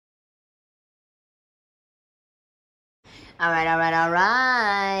All right, all right, all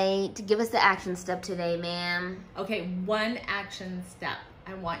right. Give us the action step today, ma'am. Okay, one action step.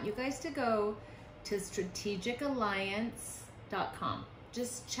 I want you guys to go to strategicalliance.com.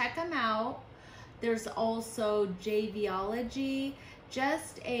 Just check them out. There's also JVology,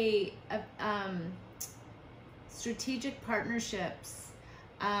 just a strategic partnerships,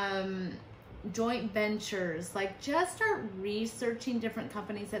 joint ventures. Like, just start researching different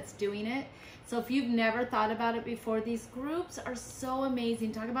companies that's doing it. So if you've never thought about it before, these groups are so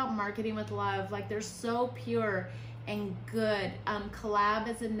amazing. Talk about marketing with love. Like, they're so pure and good. Collab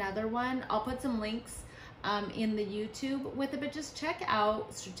is another one. I'll put some links in the YouTube with it, but just check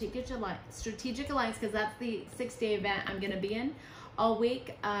out Strategic Alliance, because that's the 6-day event I'm going to be in all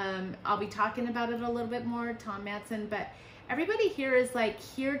week. I'll be talking about it a little bit more, Tom Matson, but everybody here is like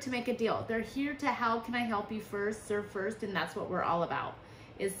here to make a deal. They're here to how can I help you first, serve first, and that's what we're all about,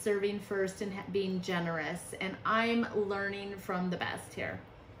 is serving first and being generous. And I'm learning from the best here.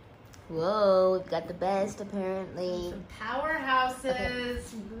 Whoa, we've got the best apparently. Some powerhouses, okay.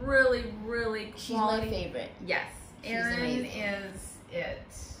 Really, really She's quality. my favorite. Yes, Erin is it.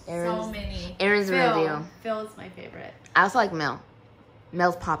 Erin's, so many. Erin's the real deal. Phil is my favorite. I also like Mel.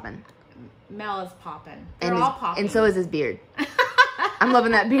 Mel's popping. Mel is popping. They're all popping. And so is his beard. I'm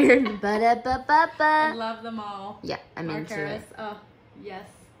loving that beard. I love them all. Yeah, I'm into it. Oh, yes.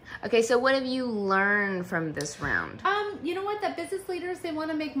 Okay, so what have you learned from this round? You know what? That business leaders, they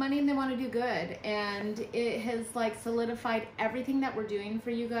want to make money and they want to do good. And it has like solidified everything that we're doing for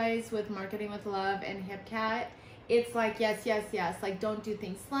you guys with Marketing with Love and HipCat. It's like, yes, yes, yes. Like, don't do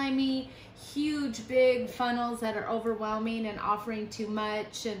things slimy, huge, big funnels that are overwhelming and offering too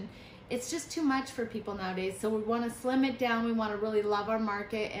much. And it's just too much for people nowadays. So we want to slim it down. We want to really love our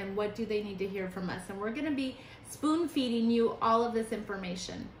market and what do they need to hear from us. And we're going to be spoon feeding you all of this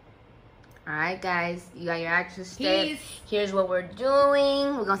information. All right, guys, you got your action step. Here's what we're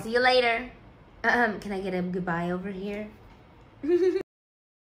doing. We're going to see you later. Can I get a goodbye over here?